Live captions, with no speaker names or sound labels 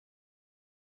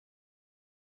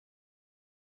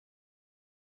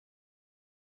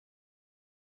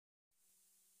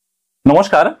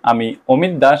নমস্কার, আমি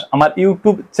অমিত দাস আমার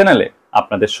ইউটিউব চ্যানেলে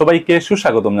আপনাদের সবাইকে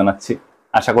সুস্বাগতম জানাচ্ছি।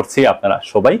 আশা করছি আপনারা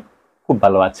সবাই খুব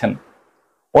ভালো আছেন।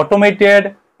 Automated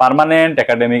permanent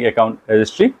academic account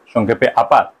registry, সংক্ষেপে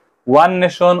আপার, one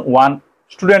nation one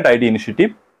student ID initiative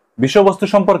বিষয়বস্তু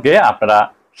সম্পর্কে আপনারা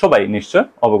সবাই নিশ্চয়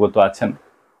অবগত আছেন।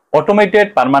 Automated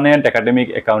permanent academic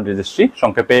account registry,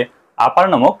 সংক্ষেপে আপার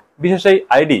নামক বিশেষ এই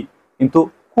আইডি কিন্তু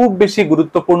খুব বেশি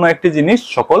গুরুত্বপূর্ণ একটি জিনিস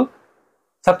সকল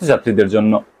ছাত্রছাত্রীদের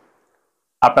জন্য।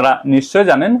 আপনারা নিশ্চয়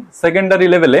জানেন, সেকেন্ডারি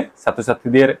লেভেলে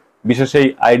ছাত্রছাত্রীদের বিশেষ এই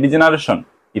আইডি জেনারেশন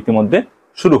ইতিমধ্যে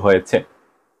শুরু হয়েছে।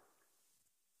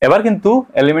 এবার কিন্তু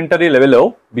এলিমেন্টারি লেভেলেও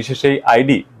বিশেষ এই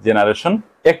আইডি জেনারেশন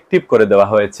অ্যাক্টিভ করে দেওয়া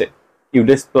হয়েছে।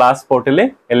 ইউডেস প্লাস পোর্টালে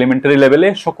এলিমেন্টারি লেভেলে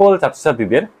সকল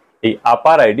ছাত্রছাত্রীদের এই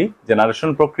আপার আইডি জেনারেশন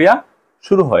প্রক্রিয়া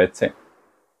শুরু হয়েছে।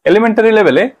 এলিমেন্টারি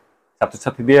লেভেলে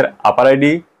ছাত্রছাত্রীদের আপার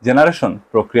আইডি জেনারেশন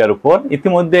প্রক্রিয়ার উপর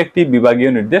ইতিমধ্যে একটি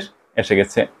বিভাগীয় নির্দেশ এসে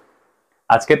গেছে।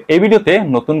 আজকের এই ভিডিওতে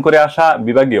নতুন করে আসা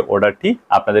বিভাগীয় অর্ডারটি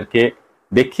আপনাদেরকে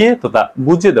দেখিয়ে তথা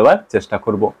বুঝিয়ে দেওয়ার চেষ্টা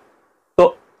করব। তো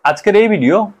আজকের এই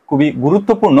ভিডিও খুবই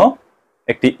গুরুত্বপূর্ণ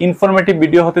একটি ইনফরমেটিভ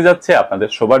ভিডিও হতে যাচ্ছে আপনাদের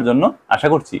সবার জন্য। আশা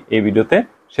করছি এই ভিডিওতে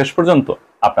শেষ পর্যন্ত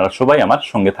আপনারা সবাই আমার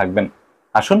সঙ্গে থাকবেন।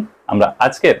 আসুন আমরা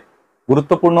আজকের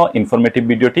গুরুত্বপূর্ণ ইনফরমেটিভ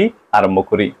ভিডিওটি আরম্ভ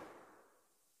করি।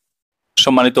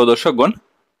 সম্মানিত দর্শকগণ,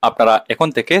 আপনারা এখন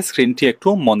থেকে স্ক্রিনটি একটু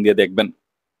মন দিয়ে দেখবেন।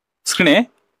 স্ক্রিনে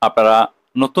আপনারা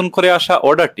নতুন করে আসা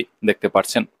অর্ডারটি দেখতে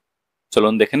পাচ্ছেন।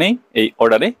 চলুন দেখে নেই এই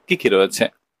অর্ডারে কি কি রয়েছে।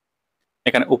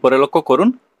 এখানে উপরে লক্ষ্য করুন,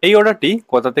 এই অর্ডারটি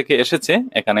কোথা থেকে এসেছে,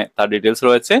 এখানে তার ডিটেলস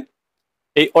রয়েছে।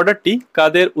 এই অর্ডারটি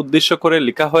কাদের উদ্দেশ্য করে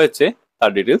লেখা হয়েছে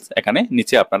তার ডিটেলস এখানে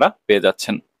নিচে আপনারা পেয়ে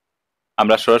যাচ্ছেন।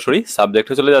 আমরা সরাসরি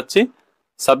সাবজেক্টে চলে যাচ্ছি।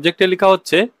 সাবজেক্টে লেখা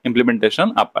হচ্ছে ইমপ্লিমেন্টেশন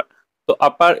আপার। তো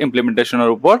আপার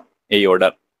ইমপ্লিমেন্টেশনের উপর এই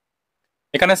অর্ডার।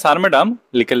 এখানে স্যার ম্যাডাম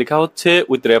লেখা হচ্ছে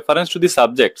with reference to the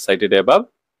subject cited above,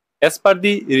 as per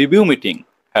the review meeting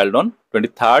held on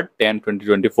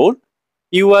 23rd-10-2024,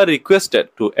 you are requested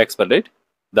to expedite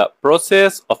the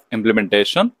process of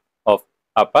implementation of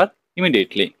APAR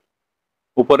immediately.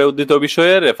 উপরে উদ্ধৃত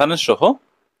বিষয়ের reference সহ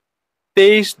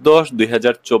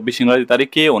 23/10/2024 ইংরেজি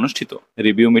তারিখে অনুষ্ঠিত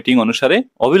রিভিউ মিটিং অনুসারে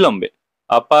অবিলম্বে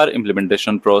আপার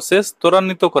ইমপ্লিমেন্টেশন প্রসেস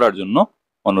ত্বরান্বিত করার জন্য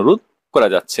অনুরোধ করা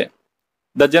যাচ্ছে।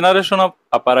 The generation of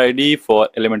APAR ID for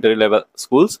elementary level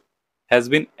schools has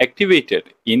been activated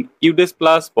in UDES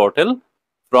Plus portal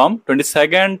from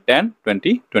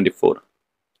 22nd-10-2024.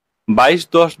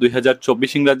 22/10/2024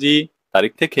 ইংরাজি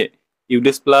তারিখ থেকে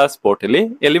UDES Plus পোর্টালে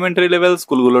এলিমেন্টারি লেভেল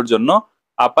স্কুলগুলোর জন্য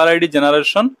আপার আইডি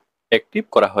জেনারেশন অ্যাক্টিভ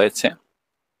করা হয়েছে।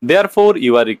 Therefore,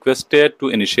 you are requested to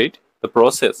initiate the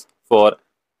process for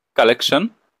collection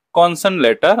consent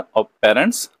letter of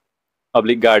parents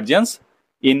 / guardians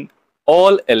in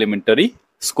all elementary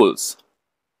schools.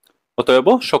 অতএব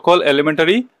সকল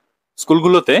elementary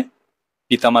স্কুলগুলোতে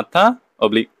পিতামাতা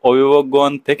 /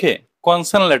 অভিভাবকগণ থেকে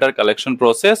কনসার্ন লেটার কালেকশন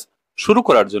প্রসেস শুরু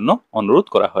করার জন্য অনুরোধ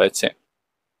করা হয়েছে।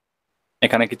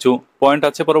 এখানে কিছু পয়েন্ট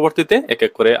আছে, পরবর্তীতে এক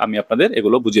এক করে আমি আপনাদের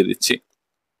এগুলো বুঝিয়ে দিচ্ছি।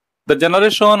 The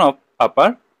generation of upper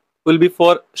will be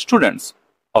for students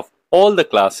of all the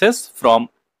classes from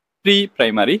pre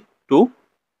primary two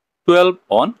 12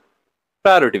 on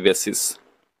priority basis.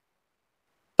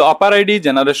 তো আপার আইডি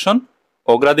জেনারেশন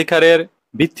অগ্রাধিকারের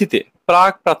ভিত্তিতে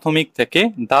প্রাক প্রাথমিক থেকে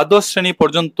দ্বাদশ শ্রেণী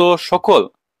পর্যন্ত সকল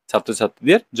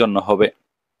ছাত্রছাত্রীদের জন্য হবে।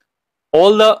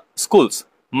 All the schools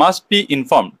must be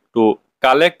informed to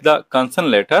collect the consent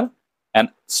letter and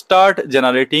start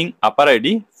generating APAR ID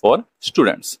for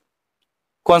students.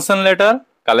 Consent letter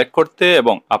collect করতে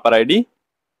এবং APAR ID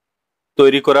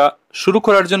তৈরি করা শুরু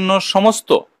করার জন্য সমস্ত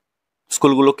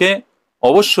স্কুলগুলোকে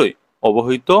অবশ্যই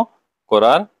অবহিত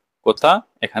করার কথা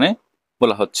এখানে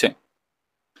বলা হচ্ছে।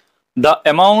 The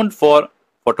amount for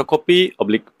photocopy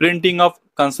 / printing of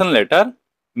consent letter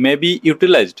may be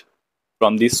utilized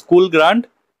from the school grant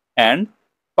and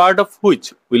part of which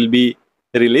will be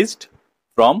released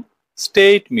from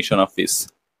state mission office.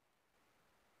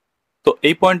 তো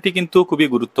এই পয়েন্টটি কিন্তু খুবই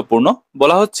গুরুত্বপূর্ণ।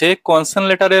 বলা হচ্ছে কনসেন্ট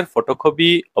লেটারের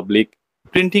ফটোকপি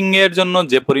 / প্রিন্টিং এর জন্য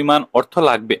যে পরিমাণ অর্থ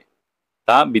লাগবে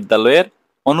তা বিদ্যালয়ের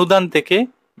অনুদান থেকে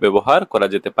ব্যবহার করা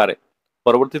যেতে পারে।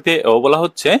 পরবর্তীতে এও বলা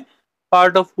হচ্ছে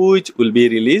part of which will be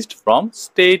released from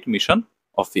state mission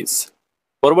office.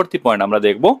 পরবর্তী পয়েন্ট আমরা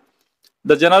দেখব,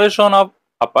 the generation of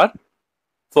APAR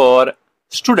for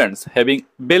students having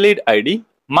valid ID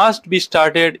must be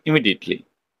started immediately.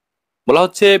 বলা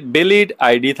হচ্ছে valid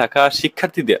ID থাকা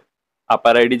শিক্ষার্থীদের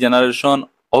APAR ID জেনারেশন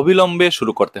অবিলম্বে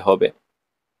শুরু করতে হবে।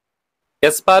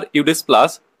 As per UDES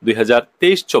Plus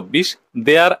 2023-24,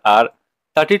 there are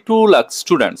 32 lakh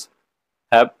students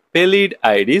have valid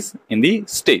IDs in the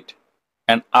state,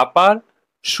 and APAR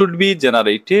should be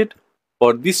generated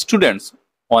for these students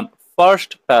on first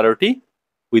priority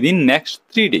within next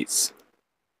 3 days.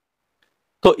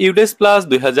 তো ইউডেস plus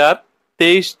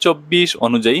 2023-24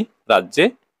 অনুযায়ী রাজ্যে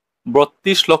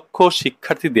 32 লক্ষ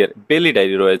শিক্ষার্থীদের বেলি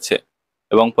ডায়েরি রয়েছে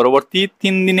এবং পরবর্তী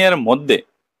 3 দিনের মধ্যে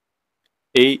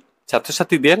এই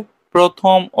ছাত্রছাত্রীদের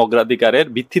প্রথম অগ্রাধিকারের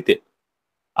ভিত্তিতে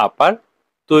আপার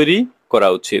তৈরি করা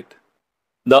উচিত।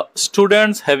 The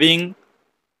students having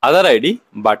other ID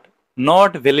but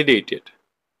not validated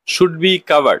should be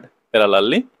covered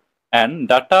parallelly and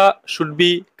data should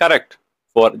be correct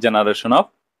for generation of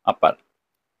Apaar.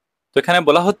 তো এখানে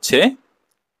বলা হচ্ছে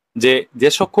যে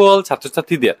সকল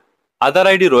ছাত্রছাত্রীদের আদার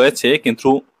আইডি রয়েছে কিন্তু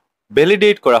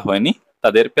ভ্যালিডেট করা হয়নি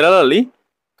তাদের প্যারালালি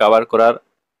কভার করার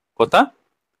কথা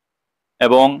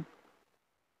এবং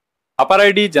আপার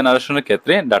আইডি জেনারেশনের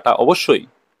ক্ষেত্রে ডাটা অবশ্যই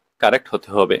কারেক্ট হতে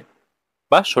হবে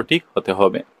বা সঠিক হতে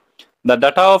হবে। The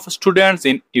data of students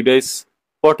in UDAIS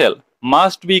portal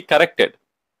must be corrected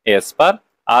as per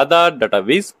other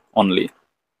database only.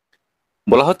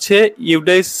 বলা হচ্ছে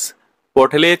UDAIS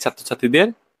পোর্টালে ছাত্রছাত্রীদের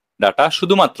ডাটা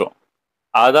শুধুমাত্র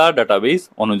আদার ডাটাবেস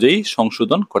অনুযায়ী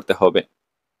সংশোধন করতে হবে।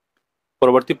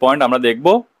 পরবর্তী পয়েন্ট আমরা দেখব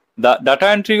the data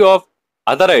entry of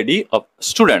other ID of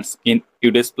students in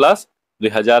UDAIS Plus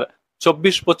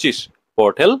 2024-25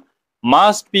 portal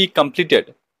must be completed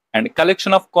and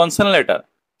collection of consent letter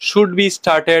should be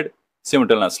started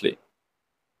simultaneously.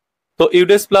 তো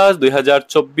UDAIS Plus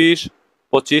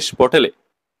 2024-25 পোর্টালে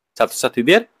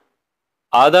ছাত্রছাত্রীদের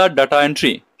আদার ডাটা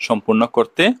এন্ট্রি সম্পূর্ণ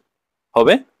করতে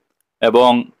হবে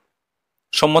এবং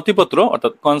সম্মতিপত্র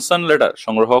অর্থাৎ কনসার্ন লেটার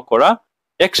সংগ্রহ করা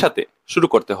একসাথে শুরু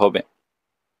করতে হবে।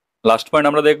 লাস্ট পয়েন্ট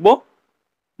আমরা দেখব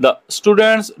the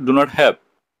students do not have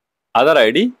other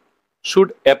ID should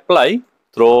apply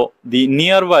through the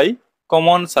nearby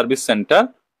common service center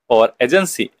or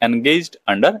agency engaged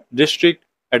under district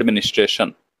administration.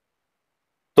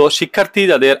 তো শিক্ষার্থী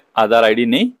যাদের আদার আইডি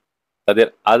নেই তাদের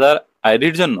আদার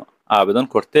আইডির জন্য আবেদন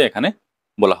করতে এখানে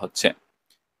বলা হচ্ছে।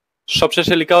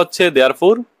 সবশেষে লেখা হচ্ছে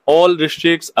therefore all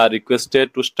districts are requested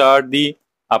to start the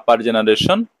upper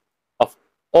generation of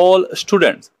all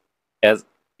students as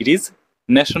it is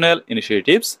national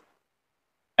initiatives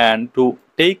and to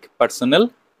take personal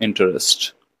interest.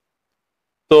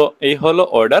 তো এই হলো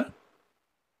অর্ডার,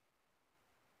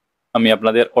 আমি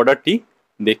আপনাদের অর্ডারটি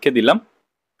দেখে দিলাম।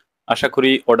 আশা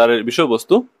করি অর্ডারের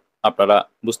বিষয়বস্তু আপনারা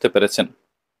বুঝতে পেরেছেন।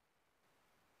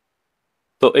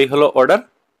 তো এই হলো অর্ডার,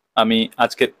 আমি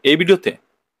আজকের এই ভিডিওতে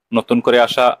নতুন করে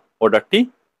আসা অর্ডারটি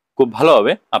খুব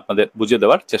ভালোভাবে আপনাদের বুঝিয়ে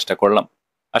দেওয়ার চেষ্টা করলাম।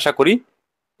 আশা করি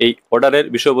এই অর্ডারের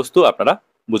বিষয়বস্তু আপনারা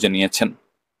বুঝে নিয়েছেন।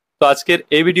 তো আজকের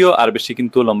এই ভিডিও আর বেশি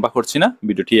কিন্তু লম্বা করছি না,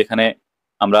 ভিডিওটি এখানে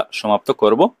আমরা সমাপ্ত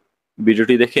করব।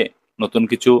 ভিডিওটি দেখে নতুন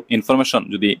কিছু ইনফরমেশন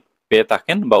যদি পেয়ে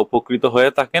থাকেন বা উপকৃত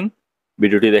হয়ে থাকেন,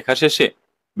 ভিডিওটি দেখা শেষে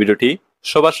ভিডিওটি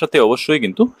সবার সাথে অবশ্যই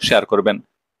কিন্তু শেয়ার করবেন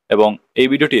এবং এই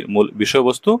ভিডিওটির মূল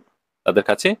বিষয়বস্তু তাদের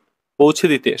কাছে পৌঁছে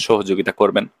দিতে সহযোগিতা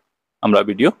করবেন। আমরা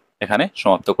ভিডিও এখানে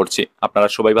সমাপ্ত করছি। আপনারা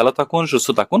সবাই ভালো থাকুন, সুস্থ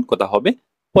থাকুন, কথা হবে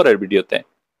পরের ভিডিওতে।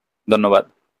 ধন্যবাদ।